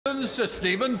questions, Sir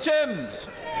Stephen Timms.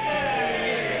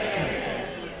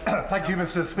 Thank you,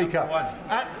 Mr. Speaker.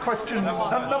 At question number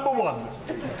one.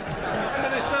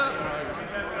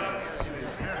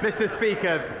 Mr.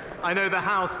 Speaker, I know the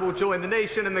House will join the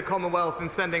nation and the Commonwealth in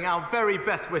sending our very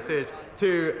best wishes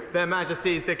to their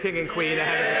Majesties the King and Queen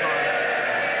ahead of the Parliament.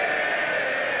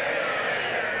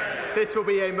 This will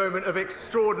be a moment of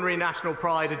extraordinary national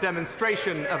pride, a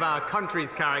demonstration of our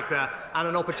country's character and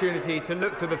an opportunity to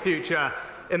look to the future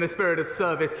in the spirit of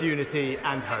service, unity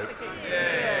and hope.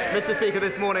 Mr. Speaker,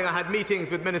 this morning I had meetings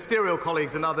with ministerial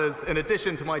colleagues and others. In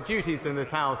addition to my duties in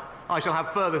this House, I shall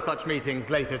have further such meetings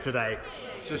later today.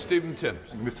 Sir Stephen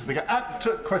Timms. Mr. Speaker, at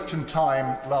question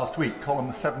time last week,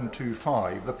 column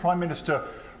 725, the Prime Minister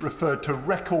referred to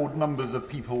record numbers of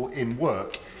people in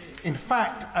work. In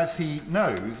fact, as he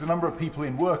knows, the number of people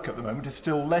in work at the moment is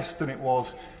still less than it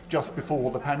was just before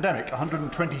the pandemic,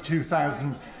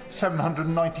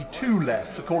 122,792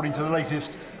 less, according to the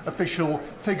latest official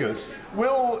figures.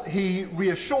 Will he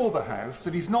reassure the House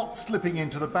that he's not slipping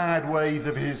into the bad ways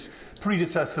of his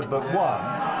predecessor but one?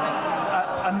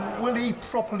 And will he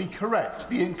properly correct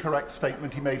the incorrect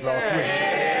statement he made last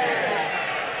week?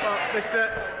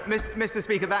 Mr.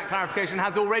 Speaker, that clarification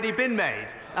has already been made,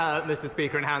 Mr.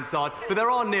 Speaker, in Hansard, but there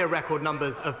are near record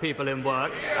numbers of people in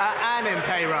work and in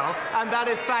payroll, and that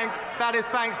is thanks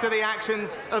to the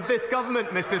actions of this government,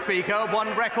 Mr. Speaker,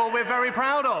 one record we're very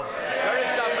proud of.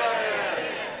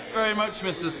 Very much,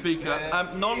 Mr. Speaker.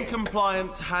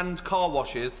 Non-compliant hand car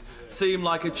washes seem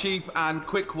like a cheap and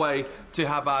quick way to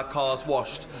have our cars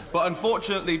washed. But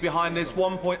unfortunately, behind this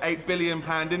 £1.8 billion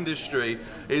industry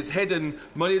is hidden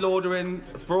money laundering,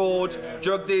 fraud,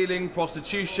 drug dealing,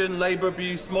 prostitution, labour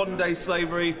abuse, modern-day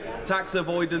slavery, tax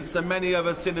avoidance and many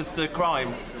other sinister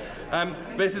crimes.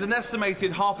 This is an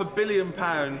estimated £500 million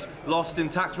lost in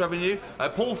tax revenue, a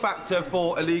pull factor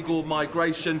for illegal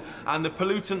migration, and the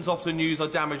pollutants often used are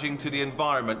damaging to the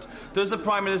environment. Does the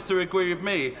Prime Minister agree with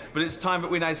me that it's time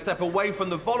that we now step away from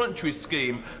the voluntary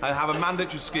scheme and have a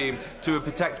mandatory scheme to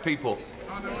protect people?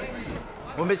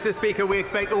 Well, Mr. Speaker, we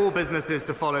expect all businesses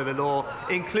to follow the law,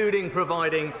 including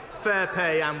providing fair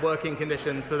pay and working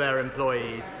conditions for their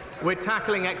employees. We're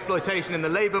tackling exploitation in the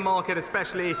labour market,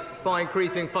 especially by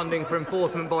increasing funding for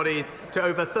enforcement bodies to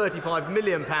over £35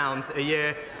 million a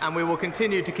year, and we will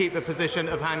continue to keep the position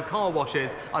of hand car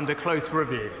washes under close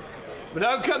review. We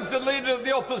now come to the Leader of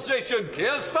the Opposition,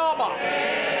 Keir Starmer.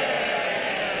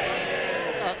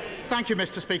 Thank you,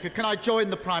 Mr. Speaker. Can I join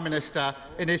the Prime Minister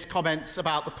in his comments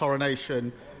about the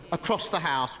coronation? Across the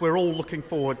House, we're all looking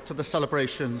forward to the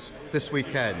celebrations this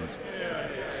weekend.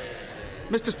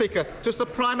 Mr. Speaker, does the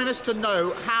Prime Minister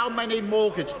know how many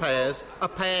mortgage payers are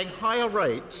paying higher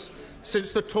rates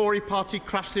since the Tory party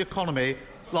crashed the economy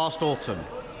last autumn?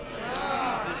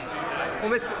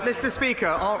 Well, Mr. Speaker,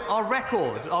 our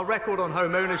record on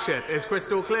home ownership is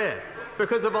crystal clear.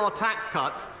 Because of our tax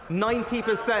cuts,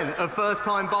 90% of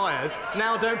first-time buyers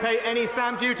now don't pay any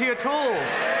stamp duty at all,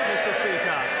 Mr.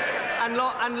 Speaker. And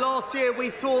last year we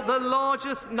saw the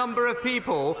largest number of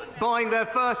people buying their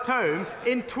first home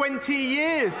in 20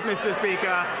 years, Mr.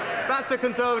 Speaker. That's a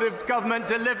Conservative government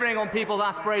delivering on people's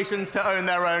aspirations to own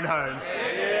their own home.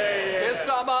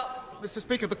 Mr.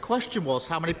 Speaker, the question was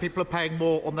how many people are paying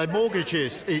more on their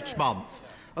mortgages each month.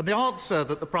 And the answer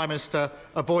that the Prime Minister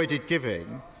avoided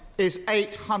giving is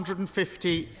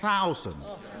 850,000.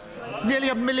 Nearly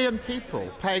 1 million people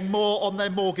paying more on their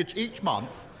mortgage each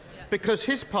month because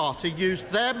his party used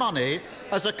their money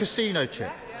as a casino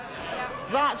chip.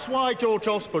 That's why George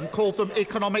Osborne called them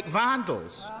economic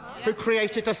vandals who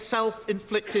created a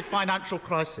self-inflicted financial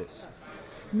crisis.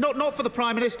 Not for the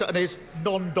Prime Minister and his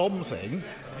non-dom thing,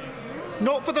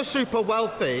 not for the super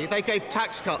wealthy they gave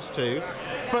tax cuts to,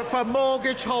 but for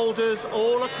mortgage holders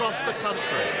all across the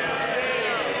country.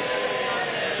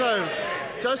 So,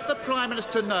 does the Prime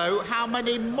Minister know how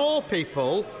many more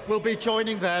people will be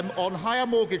joining them on higher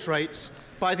mortgage rates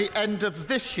by the end of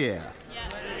this year?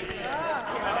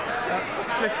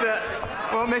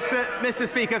 Mr.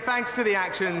 Speaker, thanks to the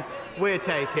actions we're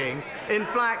taking, in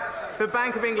fact, the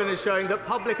Bank of England is showing that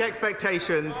public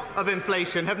expectations of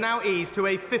inflation have now eased to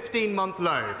a 15-month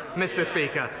low, Mr.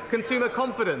 Speaker. Consumer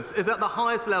confidence is at the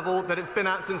highest level that it's been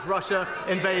at since Russia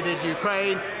invaded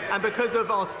Ukraine, and because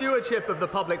of our stewardship of the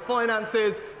public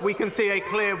finances, we can see a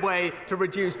clear way to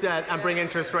reduce debt and bring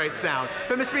interest rates down.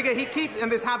 But, Mr. Speaker, he keeps in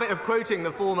this habit of quoting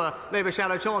the former Labour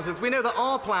shadow chancellors. We know that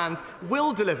our plans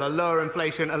will deliver lower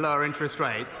inflation and lower interest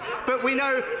rates, but we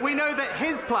know that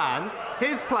his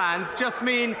plans just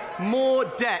mean more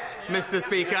debt, Mr.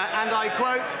 Speaker, and I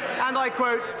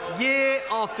quote, year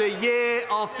after year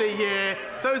after year.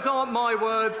 Those aren't my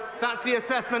words, that's the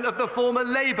assessment of the former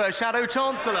Labour Shadow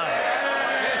Chancellor.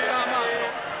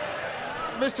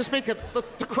 Mr. Speaker,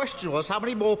 the question was how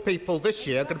many more people this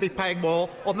year are going to be paying more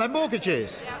on their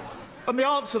mortgages? And the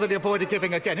answer that he avoided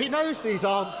giving again, he knows these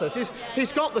answers.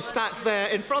 He's got the stats there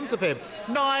in front of him.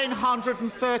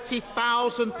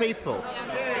 930,000 people.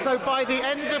 So by the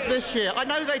end of this year, I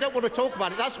know they don't want to talk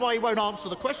about it, that's why he won't answer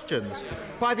the questions.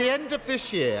 By the end of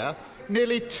this year,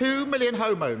 nearly 2 million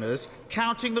homeowners,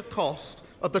 counting the cost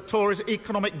of the Tories'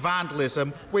 economic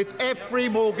vandalism with every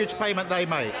mortgage payment they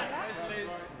make.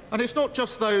 And it's not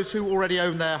just those who already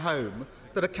own their home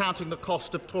that are counting the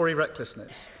cost of Tory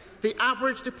recklessness. The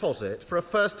average deposit for a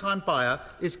first-time buyer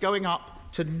is going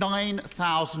up to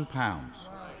 £9,000.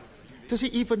 Does he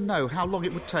even know how long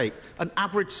it would take an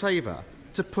average saver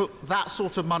to put that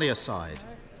sort of money aside?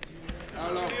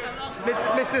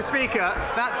 Mr. Speaker,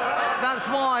 that's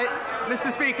why,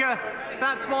 Mr. Speaker,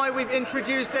 that's why we've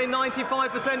introduced a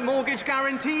 95% mortgage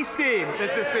guarantee scheme,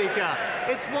 Mr. Speaker.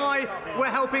 It's why we're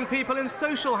helping people in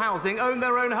social housing own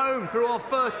their own home through our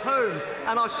first homes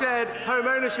and our shared home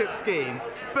ownership schemes.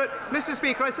 But, Mr.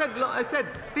 Speaker, I said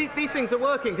these things are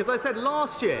working because I said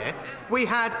last year we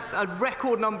had a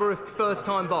record number of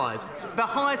first-time buyers, the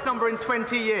highest number in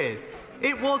 20 years.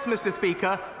 It was, Mr.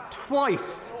 Speaker,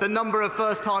 twice the number of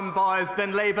first-time buyers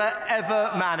than Labour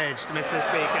ever managed, Mr.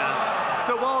 Speaker.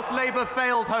 So whilst Labour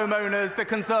failed homeowners, the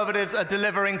Conservatives are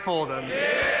delivering for them.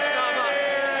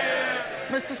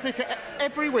 Mr. Speaker,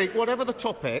 every week, whatever the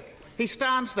topic, he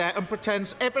stands there and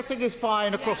pretends everything is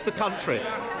fine across the country.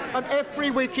 And every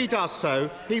week he does so,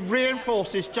 he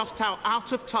reinforces just how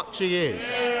out of touch he is.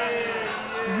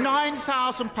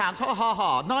 £9,000, ha ha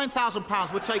ha,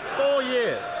 £9,000 would take 4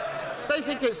 years. They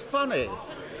think it's funny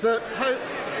that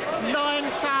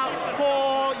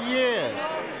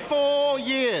 4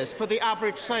 years for the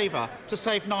average saver to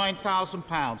save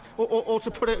 £9,000. Or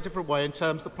to put it a different way, in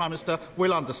terms the Prime Minister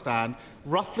will understand,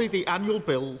 roughly the annual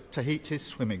bill to heat his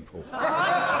swimming pool.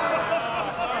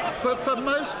 But for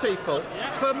most people,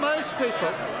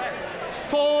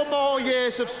 4 more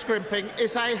years of scrimping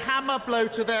is a hammer blow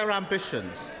to their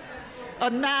ambitions.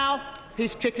 And now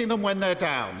he's kicking them when they're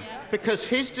down, because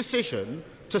his decision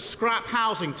to scrap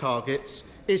housing targets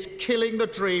is killing the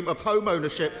dream of home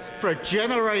ownership for a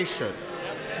generation.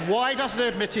 Why doesn't he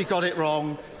admit he got it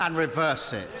wrong and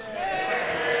reverse it?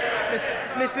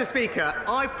 Mr. Speaker,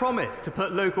 I promised to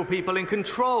put local people in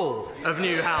control of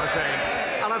new housing,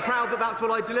 and I'm proud that that's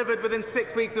what I delivered within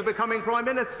 6 weeks of becoming Prime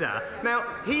Minister. Now,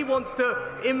 he wants to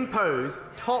impose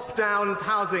top-down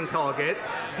housing targets,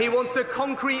 he wants to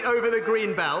concrete over the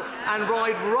green belt and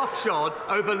ride roughshod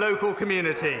over local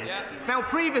communities. Now,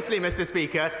 previously, Mr.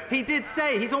 Speaker, he did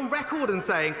say, he's on record in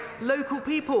saying, local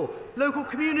people, local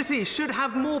communities should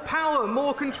have more power,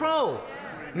 more control.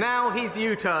 Now he's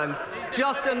U-turned.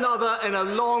 Just another in a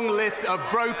long list of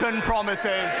broken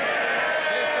promises.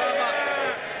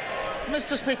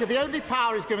 Mr. Speaker, the only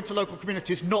power he's given to local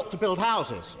communities not to build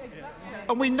houses.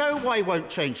 And we know why he won't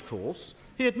change course.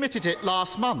 He admitted it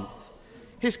last month.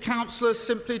 His councillors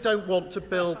simply don't want to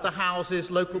build the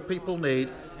houses local people need,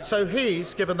 so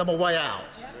he's given them a way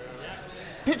out.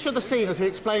 Picture the scene as he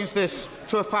explains this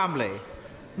to a family.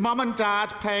 Mum and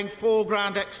Dad paying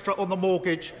 £4 extra on the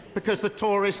mortgage because the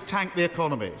Tories tanked the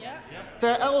economy.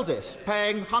 Their eldest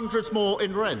paying hundreds more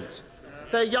in rent.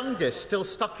 Their youngest still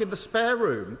stuck in the spare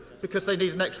room because they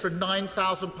need an extra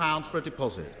 £9,000 for a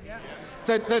deposit.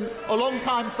 Then along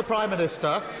comes the Prime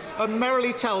Minister and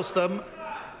merrily tells them,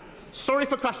 sorry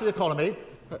for crashing the economy,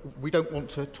 we don't want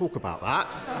to talk about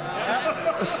that.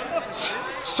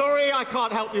 Sorry I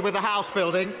can't help you with the house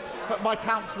building, but my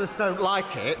councillors don't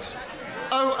like it.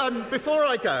 Oh, and before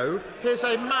I go, here's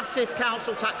a massive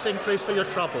council tax increase for your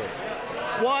troubles.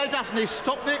 Why doesn't he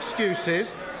stop the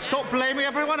excuses, stop blaming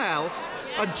everyone else,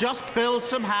 and just build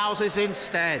some houses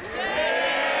instead?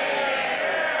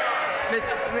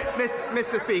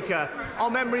 Mr. Speaker, our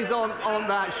memories aren't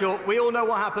that short. We all know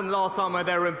what happened last time when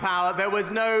they were in power. There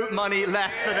was no money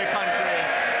left for the country.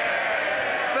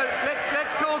 But let's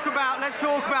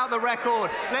talk about the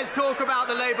record. Let's talk about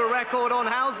the Labour record on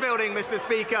house building, Mr.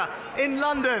 Speaker. In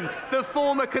London, the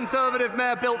former Conservative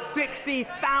mayor built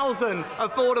 60,000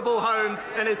 affordable homes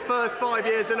in his first 5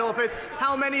 years in office.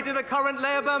 How many did the current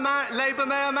Labour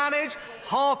mayor manage?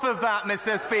 Half of that,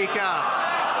 Mr. Speaker.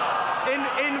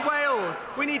 In Wales,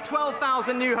 we need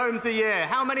 12,000 new homes a year.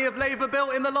 How many have Labour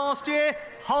built in the last year?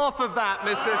 Half of that,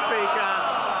 Mr.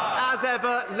 Speaker. As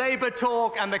ever, Labour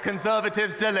talk and the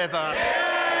Conservatives deliver.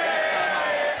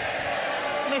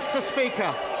 Mr.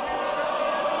 Speaker,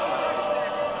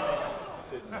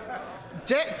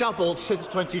 debt doubled since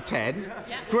 2010,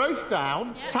 growth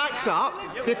down, tax up,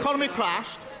 the economy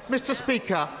crashed. Mr.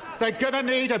 Speaker, they're going to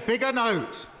need a bigger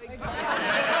note. And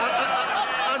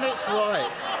it's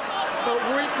right. But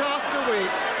week after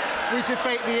week, we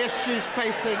debate the issues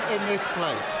facing in this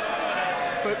place.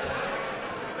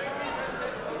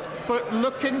 But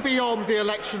looking beyond the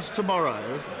elections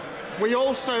tomorrow, we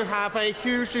also have a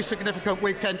hugely significant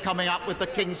weekend coming up with the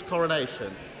King's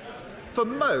coronation. For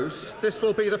most, this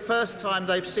will be the first time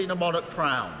they've seen a monarch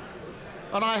crowned.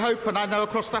 And I hope, and I know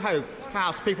across the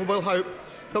House, people will hope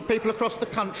that people across the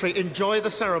country enjoy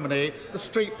the ceremony, the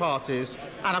street parties,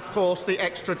 and of course the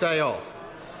extra day off.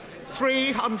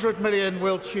 300 million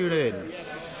will tune in.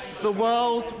 The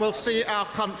world will see our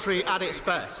country at its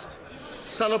best,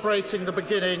 celebrating the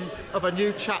beginning of a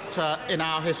new chapter in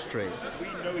our history.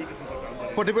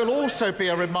 But it will also be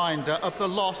a reminder of the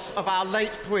loss of our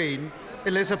late Queen,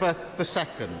 Elizabeth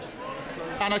II,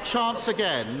 and a chance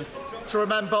again to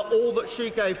remember all that she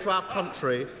gave to our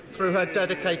country through her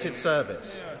dedicated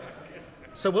service.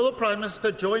 So will the Prime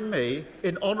Minister join me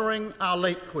in honouring our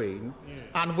late Queen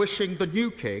and wishing the new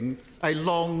King a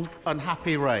long and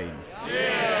happy reign?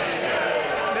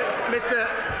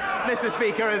 Mr.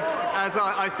 Speaker, as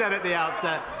I said at the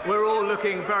outset, we're all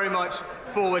looking very much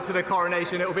forward to the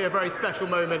coronation. It will be a very special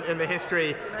moment in the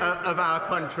history of our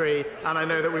country, and I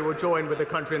know that we will join with the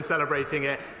country in celebrating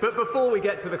it. But before we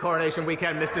get to the coronation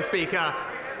weekend, Mr. Speaker,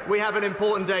 we have an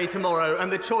important day tomorrow,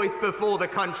 and the choice before the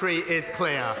country is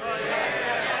clear.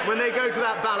 When they go to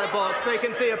that ballot box, they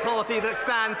can see a party that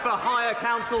stands for higher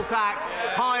council tax,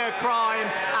 higher crime,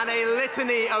 and a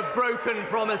litany of broken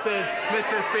promises,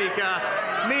 Mr. Speaker.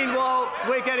 Meanwhile,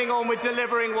 we're getting on with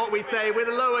delivering what we say, with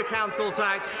lower council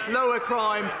tax, lower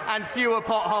crime, and fewer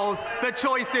potholes. The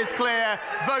choice is clear.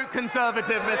 Vote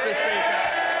Conservative, Mr.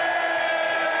 Speaker.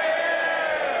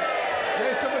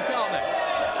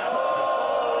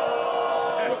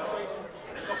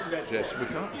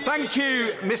 Thank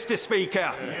you, Mr.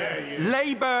 Speaker.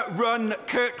 Labour run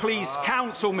Kirklees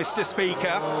Council, Mr.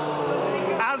 Speaker,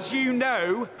 as you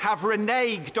know, have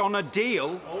reneged on a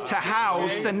deal to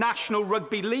house the National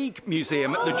Rugby League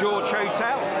Museum at the George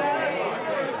Hotel.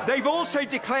 They've also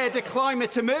declared a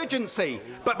climate emergency,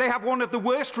 but they have one of the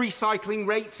worst recycling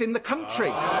rates in the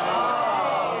country.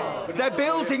 They're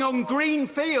building on green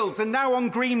fields and now on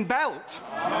green belt.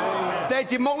 They're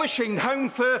demolishing Home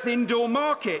Firth Indoor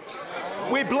Market.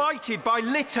 We're blighted by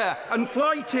litter and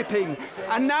fly tipping,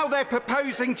 and now they're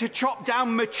proposing to chop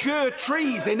down mature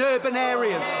trees in urban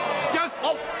areas. Does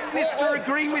Mr.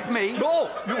 agree with me? No,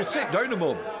 you'll sit down a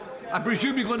moment. I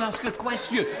presume you're going to ask a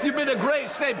question. You've made a great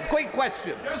step. Quick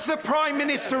question. Does the Prime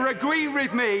Minister agree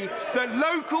with me that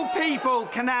local people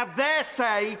can have their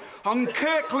say on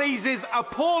Kirklees'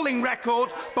 appalling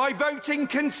record by voting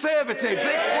Conservative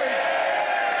this week?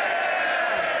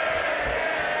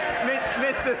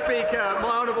 Mr. Speaker, my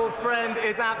honourable friend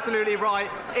is absolutely right.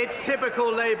 It's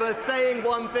typical Labour saying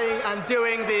one thing and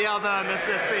doing the other,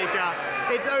 Mr. Speaker.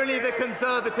 It's only the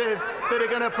Conservatives that are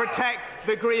going to protect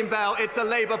the Green Belt. It's a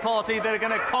Labour Party that are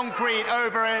going to concrete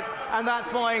over it. And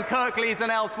that's why in Kirklees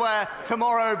and elsewhere,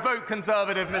 tomorrow, vote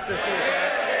Conservative, Mr.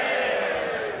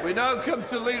 Speaker. We now come to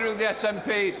the Leader of the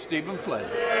SNP, Stephen Flynn.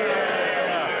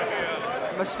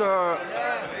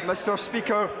 Mr.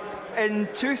 Speaker, in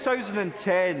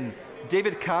 2010,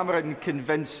 David Cameron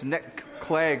convinced Nick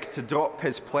Clegg to drop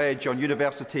his pledge on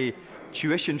university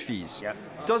tuition fees.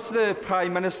 Does the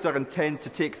Prime Minister intend to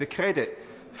take the credit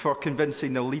for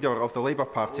convincing the leader of the Labour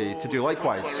Party to do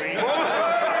likewise?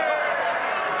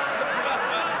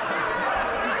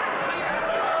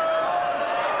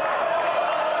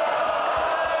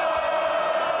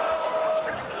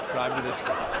 Prime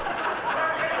Minister.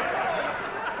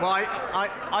 Well,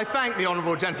 I thank the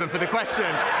honourable gentleman for the question.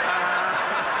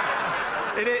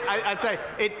 I'd say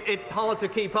it's hard to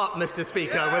keep up, Mr.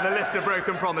 Speaker, with a list of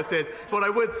broken promises. What I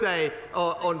would say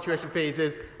on tuition fees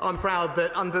is I'm proud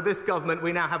that under this government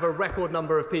we now have a record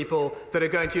number of people that are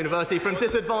going to university from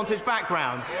disadvantaged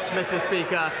backgrounds, Mr.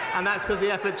 Speaker, and that's because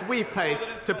the efforts we've placed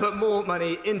to put more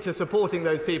money into supporting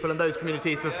those people and those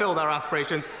communities to fulfil their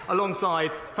aspirations, alongside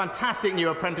fantastic new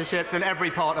apprenticeships in every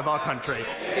part of our country.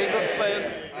 Stephen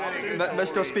Flynn.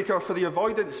 Mr. Speaker, for the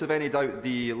avoidance of any doubt,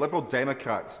 the Liberal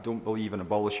Democrats don't believe in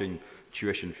abolishing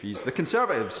tuition fees. The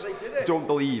Conservatives don't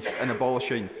believe in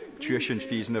abolishing tuition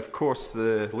fees. And, of course,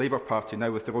 the Labour Party,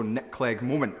 now with their own Nick Clegg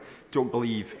moment, don't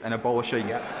believe in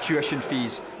abolishing tuition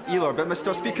fees either. But,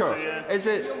 Mr. Speaker, is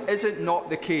it not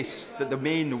the case that the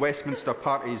main Westminster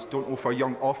parties don't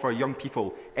offer young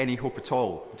people any hope at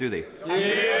all, do they?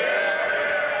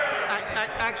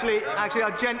 Actually,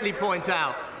 I gently point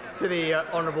out to the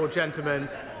honourable gentleman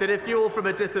that if you're from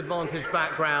a disadvantaged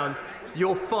background,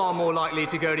 you're far more likely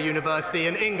to go to university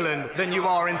in England than you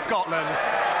are in Scotland.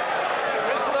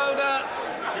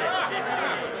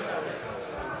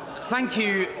 Thank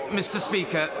you, Mr.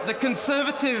 Speaker. The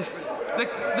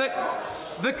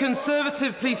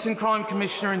Conservative Police and Crime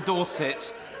Commissioner in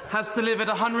Dorset has delivered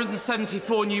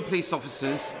 174 new police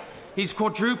officers. He's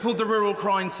quadrupled the rural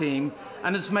crime team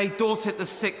and has made Dorset the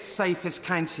 6th safest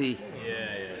county.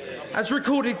 As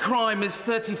recorded crime is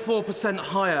 34%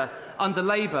 higher under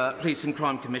Labour Police and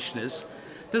Crime Commissioners,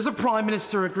 does the Prime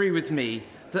Minister agree with me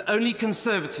that only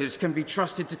Conservatives can be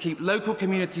trusted to keep local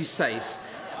communities safe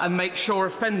and make sure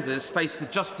offenders face the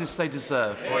justice they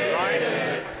deserve?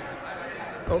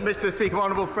 Well, Mr. Speaker, my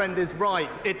honourable friend is right.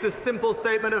 It's a simple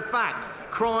statement of fact.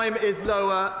 Crime is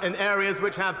lower in areas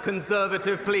which have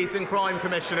Conservative police and crime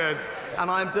commissioners, and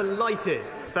I am delighted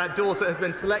that Dorset has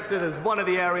been selected as one of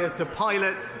the areas to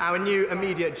pilot our new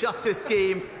immediate justice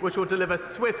scheme, which will deliver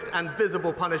swift and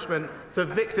visible punishment so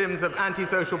victims of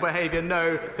antisocial behaviour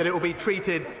know that it will be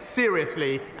treated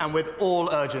seriously and with all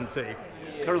urgency.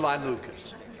 Caroline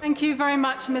Lucas. Thank you very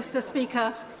much, Mr.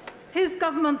 Speaker. His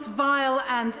government's vile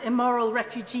and immoral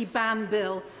refugee ban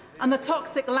bill and the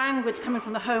toxic language coming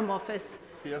from the Home Office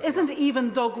isn't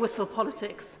even dog whistle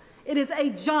politics. It is a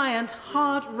giant,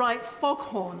 hard-right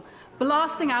foghorn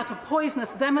blasting out a poisonous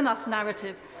them and us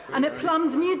narrative, and it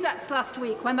plumbed new depths last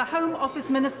week when the Home Office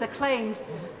Minister claimed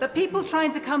that people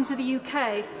trying to come to the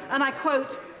UK, and I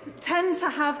quote, tend to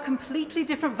have completely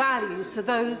different values to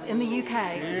those in the UK.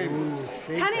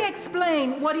 Can he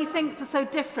explain what he thinks are so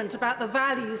different about the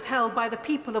values held by the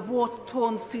people of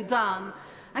war-torn Sudan?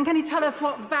 And can he tell us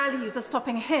what values are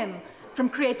stopping him from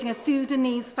creating a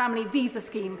Sudanese family visa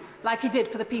scheme like he did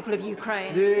for the people of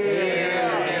Ukraine?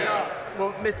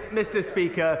 Well, Mr.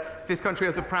 Speaker, this country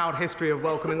has a proud history of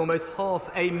welcoming almost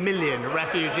 500,000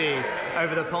 refugees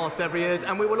over the past several years,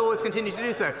 and we will always continue to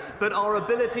do so. But our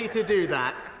ability to do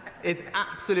that is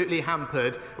absolutely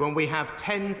hampered when we have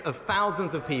tens of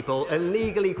thousands of people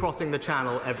illegally crossing the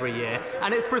Channel every year.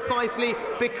 And it's precisely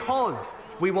because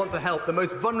we want to help the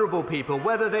most vulnerable people,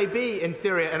 whether they be in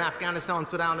Syria and Afghanistan,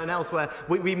 Sudan and elsewhere.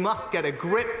 We must get a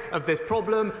grip of this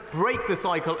problem, break the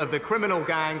cycle of the criminal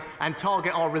gangs and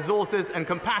target our resources and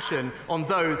compassion on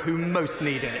those who most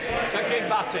need it.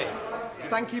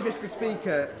 Thank you, Mr.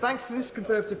 Speaker. Thanks to this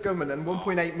Conservative government and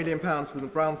 £1.8 million from the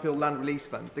Brownfield Land Release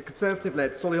Fund, the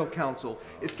Conservative-led Solihull Council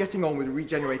is getting on with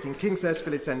regenerating Kingshurst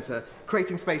Village Centre,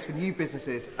 creating space for new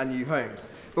businesses and new homes.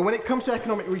 But when it comes to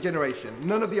economic regeneration,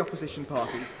 none of the opposition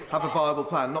parties have a viable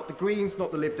plan, not the Greens,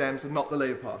 not the Lib Dems and not the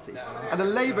Labour Party. And the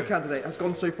Labour candidate has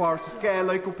gone so far as to scare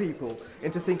local people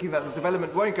into thinking that the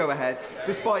development won't go ahead,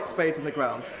 despite spades in the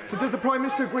ground. So does the Prime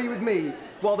Minister agree with me,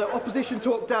 while the opposition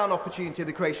talk down opportunity and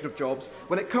the creation of jobs,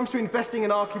 when it comes to investing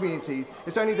in our communities,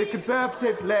 it's only the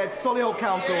Conservative-led Solihull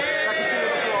Council that can do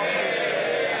it?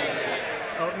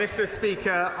 Mr.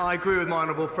 Speaker, I agree with my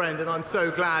honourable friend, and I'm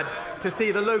so glad to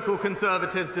see the local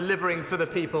Conservatives delivering for the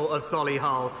people of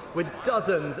Solihull, with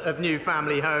dozens of new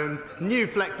family homes, new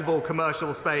flexible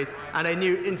commercial space, and a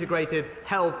new integrated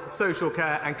health, social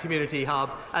care and community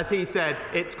hub. As he said,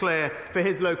 it's clear for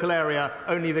his local area,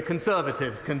 only the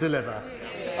Conservatives can deliver.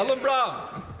 Alan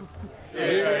Brown.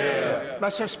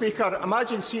 Mr. Speaker,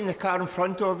 imagine seeing the car in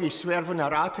front of you swerving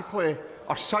erratically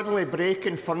or suddenly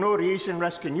braking for no reason,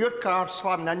 risking your car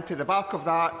slamming into the back of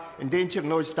that, endangering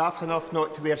those daft enough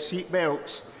not to wear seat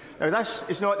belts. Now, this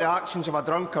is not the actions of a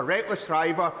drunk or reckless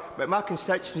driver, but my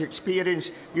constituents'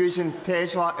 experience using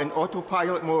Tesla in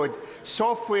autopilot mode.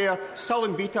 Software still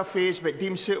in beta phase, but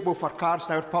deemed suitable for cars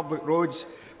on our public roads.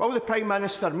 Will the Prime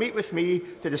Minister meet with me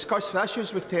to discuss the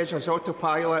issues with Tesla's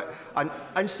autopilot and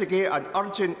instigate an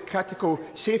urgent critical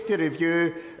safety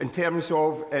review in terms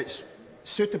of its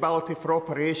suitability for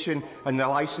operation and the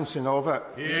licensing of it?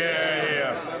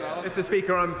 Mr.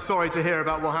 Speaker, I'm sorry to hear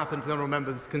about what happened to the honourable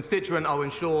member's constituent. I'll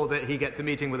ensure that he gets a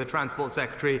meeting with the Transport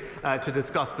Secretary to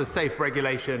discuss the safe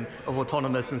regulation of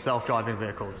autonomous and self-driving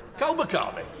vehicles. Cal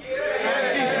McCartney.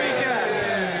 Thank you,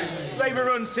 Speaker.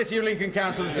 Labour-run City of Lincoln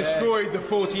Council has destroyed the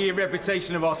 40-year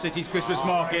reputation of our city's Christmas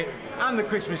market and the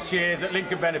Christmas cheer that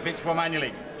Lincoln benefits from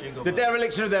annually. The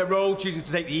dereliction of their role, choosing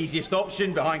to take the easiest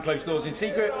option behind closed doors in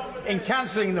secret, in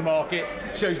cancelling the market,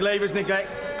 shows Labour's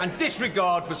neglect and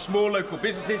disregard for small local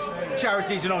businesses,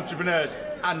 charities and entrepreneurs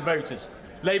and voters.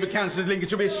 Labour councillors in Lincoln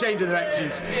should be ashamed of their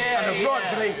actions and have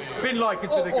rightfully been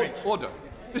likened to the Grinch. Order.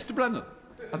 Mr. Brennan,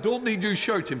 I don't need you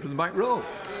shouting from the back row.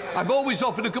 I've always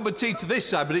offered a cup of tea to this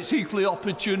side, but it's equally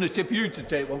opportunity for you to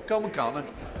take one. Come on, Carmen.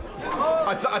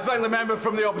 I thank the member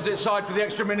from the opposite side for the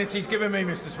extra minutes he's given me,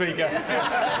 Mr. Speaker.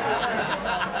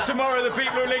 Tomorrow, the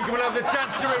people of Lincoln will have the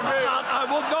chance to remove... I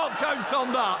will not count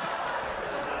on that.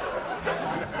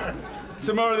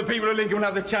 Tomorrow, the people of Lincoln will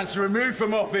have the chance to remove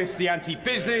from office the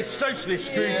anti-business, socialist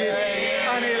Scrooges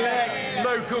and elect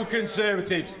local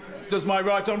Conservatives. Does my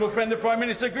right honourable friend the Prime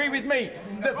Minister agree with me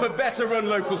that for better-run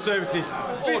local services,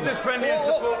 business-friendly and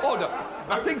support... Order.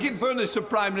 I think in fairness to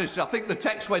Prime Minister, I think the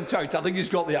text went out. I think he's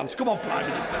got the answer. Come on, Prime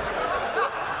Minister.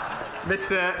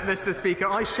 Mr. Speaker,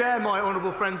 I share my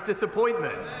honourable friend's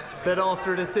disappointment that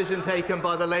after a decision taken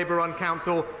by the Labour-run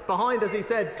council behind, as he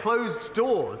said, closed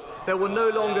doors, there will no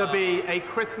longer be a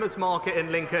Christmas market in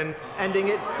Lincoln, ending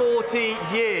its 40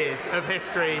 years of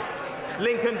history.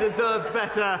 Lincoln deserves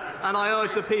better, and I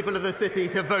urge the people of the city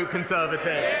to vote Conservative.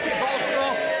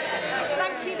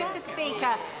 Thank you, Mr.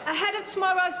 Speaker. Ahead of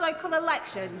tomorrow's local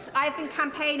elections, I've been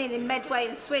campaigning in Medway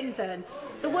and Swindon.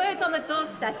 The word on the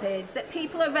doorstep is that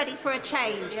people are ready for a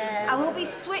change and will be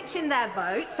switching their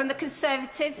votes from the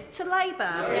Conservatives to Labour.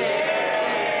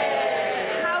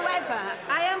 However,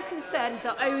 I am concerned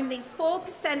that only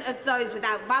 4% of those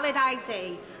without valid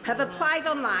ID have applied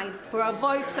online for a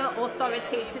voter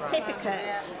authority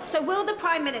certificate. So will the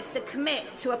Prime Minister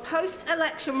commit to a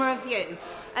post-election review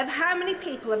of how many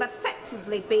people have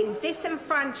effectively been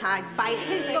disenfranchised by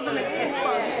his government's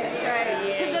response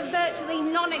to the virtually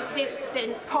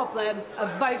non-existent problem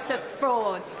of voter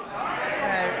fraud?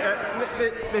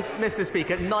 Mr.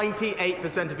 Speaker,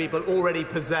 98% of people already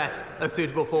possess a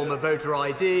suitable form of voter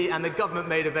ID, and the government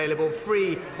made available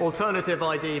free alternative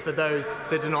ID for those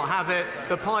that do not have it.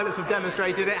 The pilots have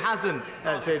demonstrated it hasn't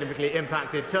significantly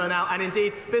impacted turnout, and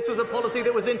indeed this was a policy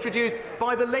that was introduced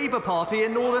by the Labour Party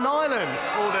in Northern Ireland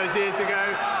all those years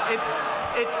ago.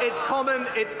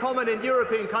 It's common in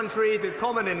European countries, it's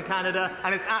common in Canada,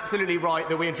 and it's absolutely right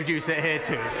that we introduce it here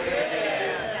too.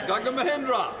 Dr.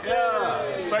 Mahindra.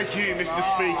 Thank you, Mr.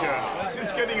 Speaker.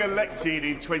 Since getting elected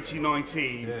in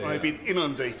 2019, I've been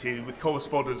inundated with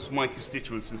correspondence from my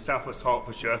constituents in South West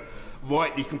Hertfordshire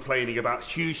rightly complaining about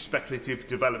huge speculative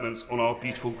developments on our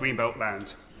beautiful Greenbelt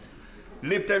land.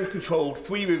 Lib Dem-controlled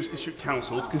Three Rivers District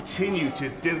Council continue to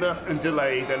dither and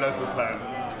delay their local plan.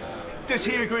 Does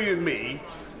he agree with me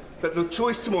that the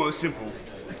choice tomorrow is simple?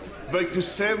 Vote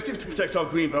Conservative to protect our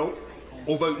Greenbelt,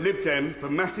 or vote Lib Dem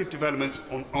for massive developments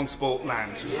on sport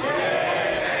land?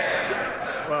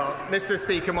 Well, Mr.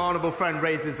 Speaker, my honourable friend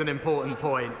raises an important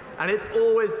point, and it's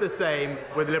always the same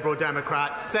with Liberal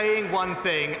Democrats, saying one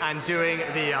thing and doing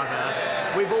the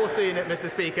other. We've all seen it, Mr.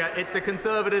 Speaker. It's the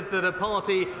Conservatives that are a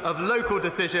party of local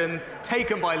decisions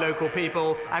taken by local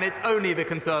people, and it's only the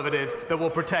Conservatives that will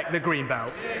protect the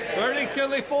Greenbelt. Bernie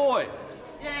Killifoy.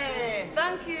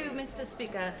 Thank you, Mr.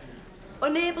 Speaker.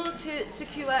 Unable to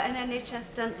secure an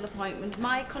NHS dental appointment,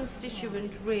 my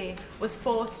constituent Ray was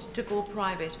forced to go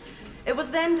private. It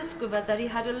was then discovered that he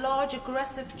had a large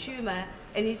aggressive tumour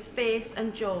in his face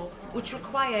and jaw, which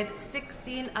required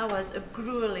 16 hours of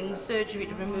gruelling surgery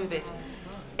to remove it.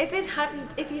 If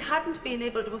he hadn't been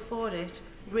able to afford it,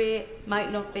 Ray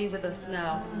might not be with us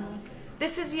now.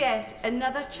 This is yet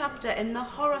another chapter in the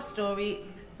horror story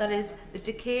that is the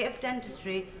decay of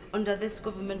dentistry under this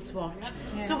government's watch.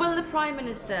 So will the Prime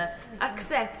Minister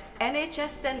accept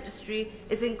NHS dentistry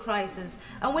is in crisis,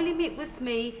 and will he meet with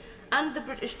me and the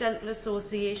British Dental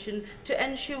Association to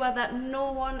ensure that no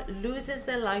one loses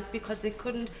their life because they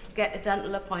couldn't get a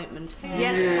dental appointment?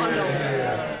 Yes or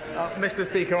no? Mr.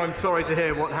 Speaker, I'm sorry to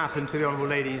hear what happened to the Honourable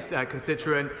Lady's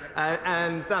constituent,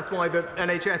 and that's why the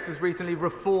NHS has recently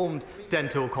reformed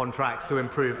dental contracts to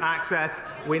improve access.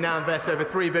 We now invest over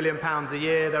 £3 billion a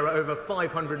year. There are over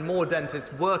 500 more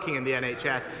dentists working in the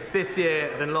NHS this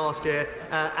year than last year,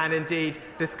 and indeed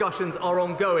discussions are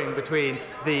ongoing between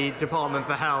the Department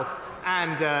for Health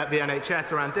and the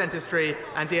NHS around dentistry,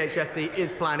 and DHSC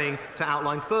is planning to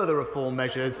outline further reform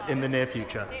measures in the near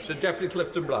future. Sir Geoffrey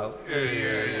Clifton-Blow.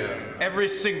 Every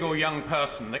single young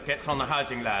person that gets on the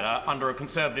housing ladder under a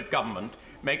Conservative government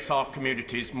makes our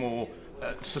communities more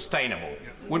sustainable.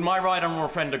 Would my right honourable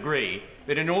friend agree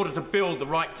that in order to build the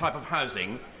right type of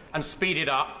housing and speed it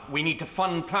up, we need to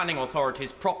fund planning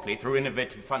authorities properly through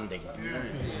innovative funding?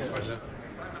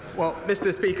 Well,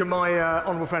 Mr. Speaker, my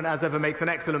honourable friend, as ever, makes an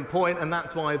excellent point, and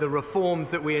that's why the reforms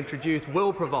that we introduce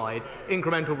will provide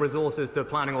incremental resources to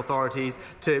planning authorities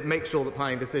to make sure that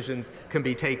planning decisions can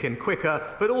be taken quicker.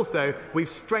 But also, we've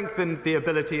strengthened the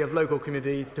ability of local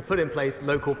communities to put in place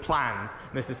local plans.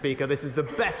 Mr. Speaker, this is the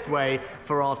best way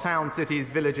for our towns, cities,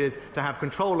 villages to have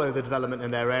control over the development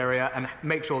in their area and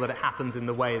make sure that it happens in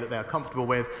the way that they are comfortable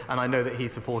with, and I know that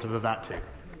he's supportive of that too.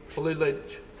 Holly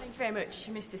Lynch. Thank you very much,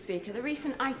 Mr Speaker. The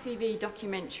recent ITV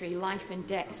documentary Life and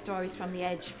Debt Stories from the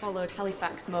Edge followed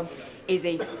Halifax mum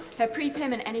Izzy. Her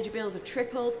prepayment energy bills have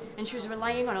tripled and she was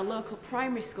relying on a local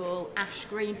primary school, Ash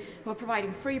Green, who are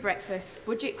providing free breakfast,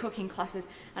 budget cooking classes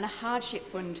and a hardship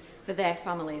fund for their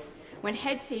families. When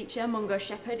head teacher Mungo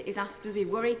Shepherd is asked does he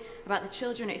worry about the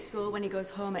children at his school when he goes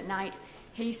home at night,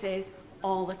 he says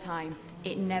all the time,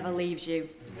 it never leaves you.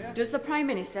 Does the Prime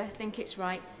Minister think it's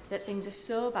right that things are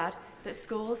so bad that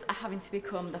schools are having to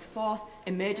become the fourth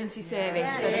emergency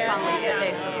service for the families that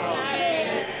they support?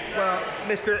 Well,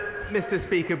 Mr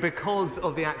Speaker, because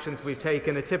of the actions we've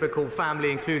taken, a typical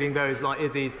family, including those like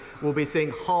Izzy's, will be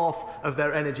seeing half of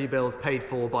their energy bills paid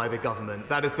for by the government.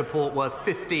 That is support worth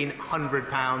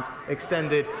 £1,500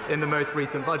 extended in the most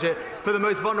recent budget. For the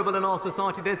most vulnerable in our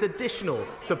society, there's additional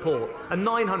support, and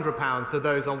 £900 for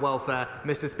those on welfare,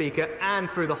 Mr Speaker, and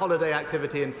through the holiday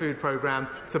activity and food programme,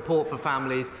 support for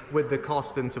families with the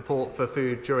cost and support for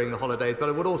food during the holidays. But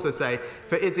I would also say,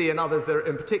 for Izzy and others that are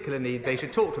in particular need, they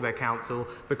should talk to their council,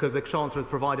 because the Chancellor has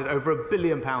provided over £1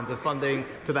 billion of funding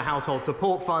to the Household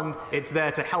Support Fund. It's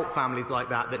there to help families like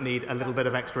that need a little bit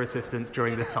of extra assistance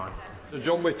during this time. Sir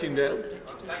John Whittingdale.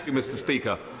 Thank you, Mr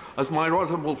Speaker. As my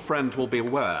honourable friend will be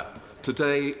aware,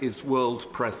 today is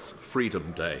World Press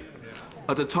Freedom Day.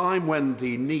 At a time when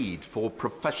the need for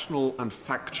professional and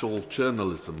factual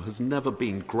journalism has never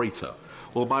been greater,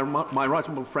 will my right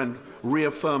honourable friend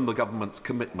reaffirm the government's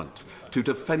commitment to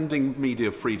defending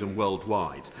media freedom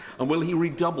worldwide? And will he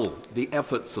redouble the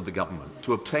efforts of the government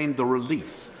to obtain the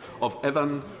release of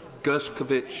Evan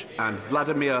Gershkovich and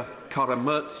Vladimir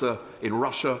Kara-Murza in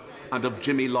Russia and of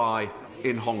Jimmy Lai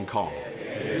in Hong Kong?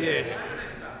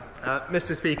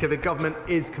 Mr Speaker, the government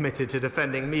is committed to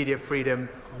defending media freedom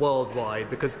worldwide,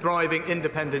 because thriving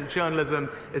independent journalism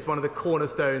is one of the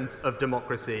cornerstones of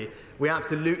democracy. We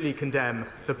absolutely condemn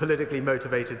the politically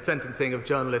motivated sentencing of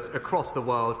journalists across the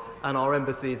world, and our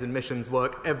embassies and missions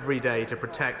work every day to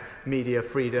protect media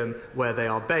freedom where they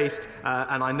are based.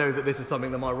 And I know that this is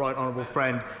something that my right honourable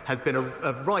friend has been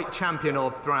a right champion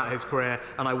of throughout his career,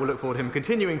 and I will look forward to him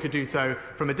continuing to do so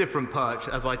from a different perch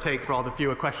as I take rather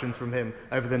fewer questions from him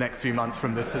over the next few months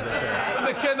from this position.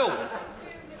 McKinnell.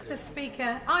 Mr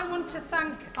Speaker, I want to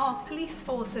thank our police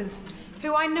forces,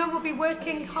 who I know will be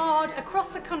working hard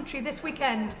across the country this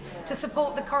weekend to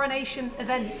support the coronation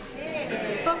events.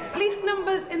 But police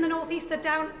numbers in the North East are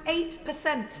down 8%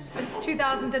 since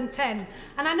 2010,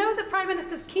 and I know the Prime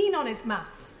Minister's keen on his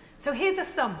maths, so here's a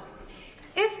sum.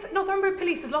 If Northumberland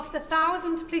Police has lost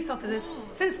 1,000 police officers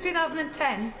since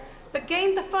 2010, but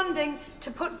gained the funding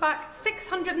to put back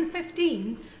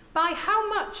 615, by how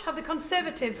much have the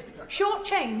Conservatives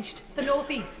shortchanged the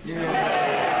North East?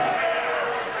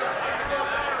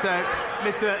 So,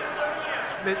 Mr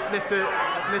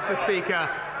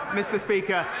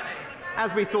Speaker,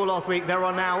 as we saw last week, there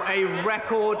are now a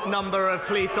record number of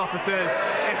police officers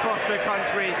across the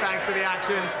country thanks to the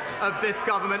actions of this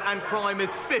government, and crime is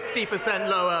 50%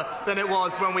 lower than it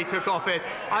was when we took office.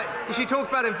 She talks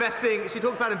about investing. She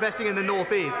talks about investing in the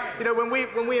North East. You know, when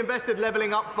we invested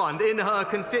Levelling Up Fund in her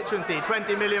constituency,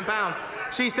 £20 million.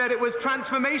 She said it was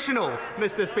transformational,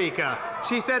 Mr Speaker.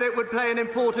 She said it would play an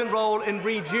important role in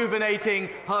rejuvenating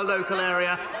her local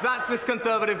area. That's this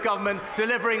Conservative government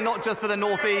delivering not just for the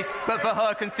North East, but for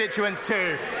her constituents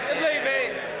too.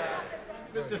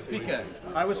 Mr Speaker,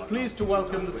 I was pleased to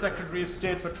welcome the Secretary of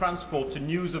State for Transport to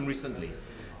Newsham recently.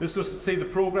 This was to see the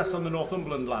progress on the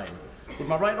Northumberland line. Would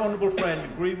my right honourable friend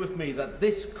agree with me that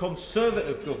this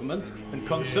Conservative government, and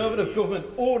Conservative government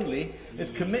only, is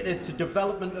committed to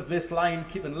development of this line,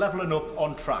 keeping Levelling Up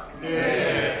on track?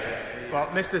 Well,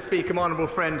 Mr Speaker, my honourable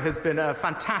friend has been a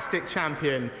fantastic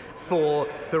champion for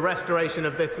the restoration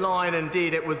of this line.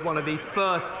 Indeed, it was one of the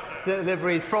first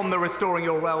deliveries from the Restoring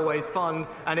Your Railways Fund,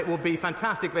 and it will be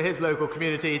fantastic for his local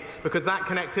communities, because that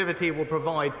connectivity will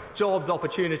provide jobs,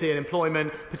 opportunity and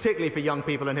employment, particularly for young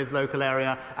people in his local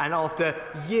area. And after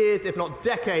years, if not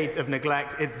decades of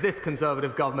neglect, it's this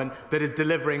Conservative government that is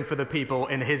delivering for the people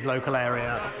in his local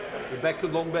area. Rebecca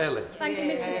Long-Bailey. Thank you,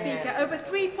 Mr Speaker. Over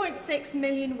 3.6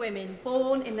 million women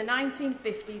born in the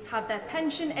 1950s had their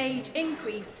pension age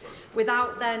increased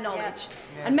without their knowledge.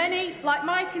 And many, like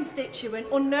my constituent,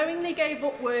 unknowingly gave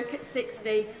up work at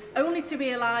 60, only to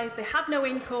realise they had no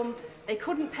income, they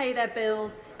couldn't pay their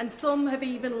bills, and some have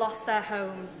even lost their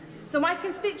homes. So my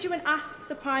constituent asks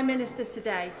the Prime Minister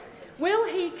today, will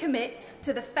he commit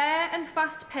to the fair and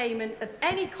fast payment of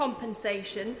any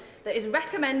compensation that is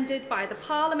recommended by the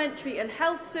Parliamentary and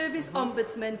Health Service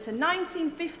Ombudsman to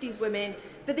 1950s women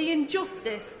for the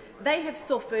injustice they have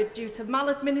suffered due to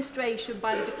maladministration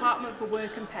by the Department for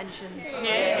Work and Pensions.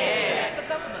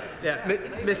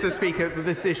 Mr. Speaker,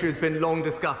 this issue has been long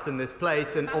discussed in this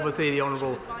place, and obviously the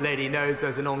Honourable Lady knows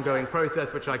there's an ongoing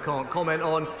process which I can't comment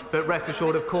on, but rest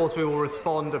assured, of course, we will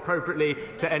respond appropriately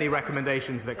to any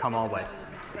recommendations that come our way.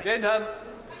 Thank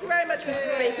you very much,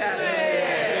 Mr. Speaker.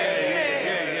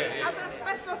 As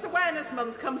Asbestos Awareness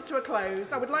Month comes to a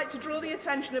close, I would like to draw the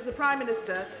attention of the Prime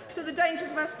Minister to the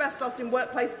dangers of asbestos in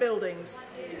workplace buildings.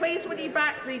 Please would you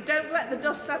back the Don't Let the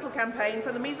Dust Settle campaign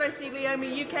from the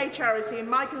Mesothelioma UK charity in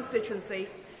my constituency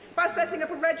by setting up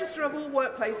a register of all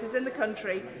workplaces in the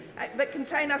country that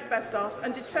contain asbestos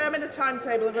and determine a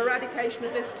timetable of eradication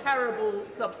of this terrible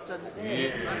substance.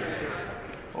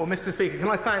 Well, Mr. Speaker, can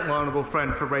I thank my honourable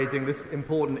friend for raising this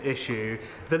important issue?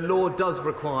 The law does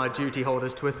require duty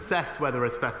holders to assess whether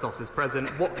asbestos is present,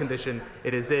 what condition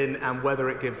it is in, and whether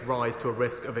it gives rise to a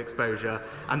risk of exposure.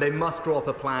 And they must draw up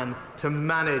a plan to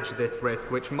manage this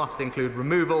risk, which must include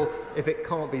removal if it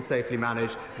can't be safely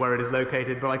managed where it is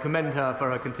located. But I commend her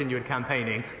for her continued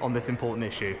campaigning on this important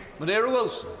issue. Madeira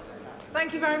Wilson.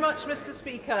 Thank you very much, Mr.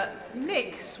 Speaker.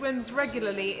 Nick swims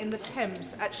regularly in the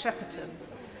Thames at Shepperton.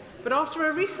 But after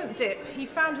a recent dip, he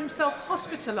found himself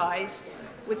hospitalised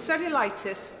with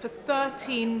cellulitis for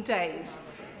 13 days.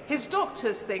 His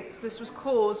doctors think this was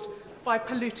caused by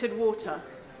polluted water.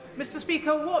 Mr.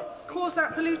 Speaker, what caused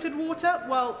that polluted water?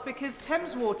 Well, because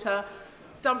Thames Water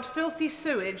dumped filthy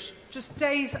sewage just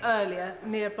days earlier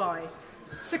nearby.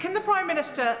 So can the Prime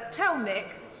Minister tell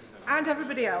Nick and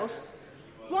everybody else,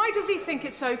 why does he think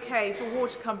it's okay for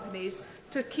water companies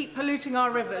to keep polluting our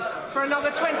rivers for another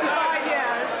 25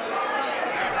 years?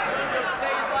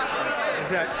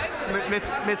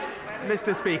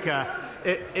 Mr. Speaker,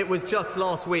 it was just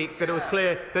last week that it was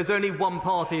clear there's only one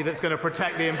party that's going to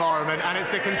protect the environment, and it's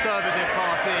the Conservative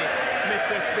Party,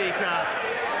 Mr. Speaker.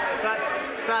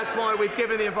 That's why we've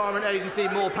given the Environment Agency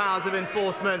more powers of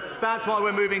enforcement. That's why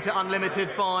we're moving to unlimited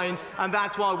fines. And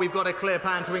that's why we've got a clear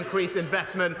plan to increase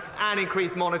investment and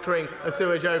increase monitoring of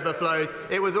sewage overflows.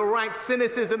 It was a rank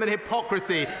cynicism and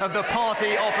hypocrisy of the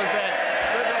party opposite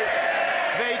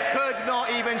that they could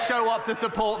not even show up to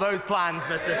support those plans,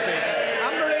 Mr. Speaker.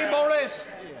 Anne-Marie Morris.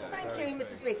 Thank you,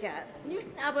 Mr. Speaker.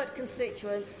 Newton Abbot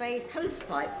constituents face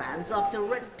hosepipe bans after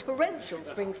torrential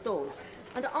spring storms,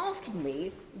 and are asking me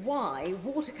why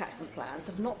water catchment plans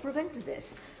have not prevented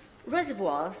this.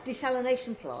 Reservoirs,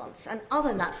 desalination plants and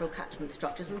other natural catchment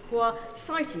structures require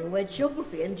siting where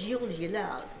geography and geology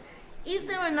allows. Is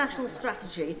there a national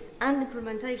strategy and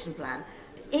implementation plan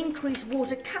to increase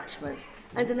water catchment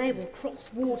and enable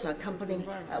cross-water company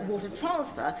water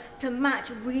transfer to match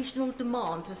regional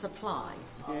demand to supply?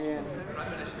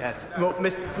 Yes. Well,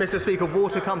 Mr. Speaker,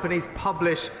 water companies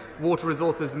publish water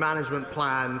resources management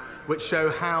plans which show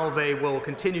how they will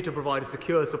continue to provide a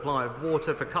secure supply of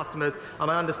water for customers, and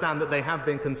I understand that they have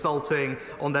been consulting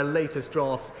on their latest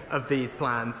drafts of these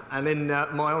plans. And in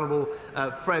my honourable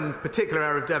friend's particular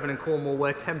area of Devon and Cornwall,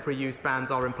 where temporary use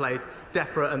bans are in place,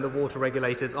 DEFRA and the water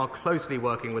regulators are closely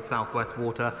working with South West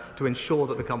Water to ensure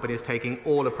that the company is taking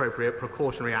all appropriate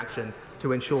precautionary action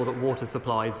to ensure that water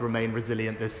supplies remain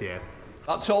resilient this year.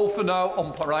 That's all for now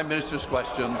on Prime Minister's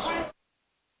questions.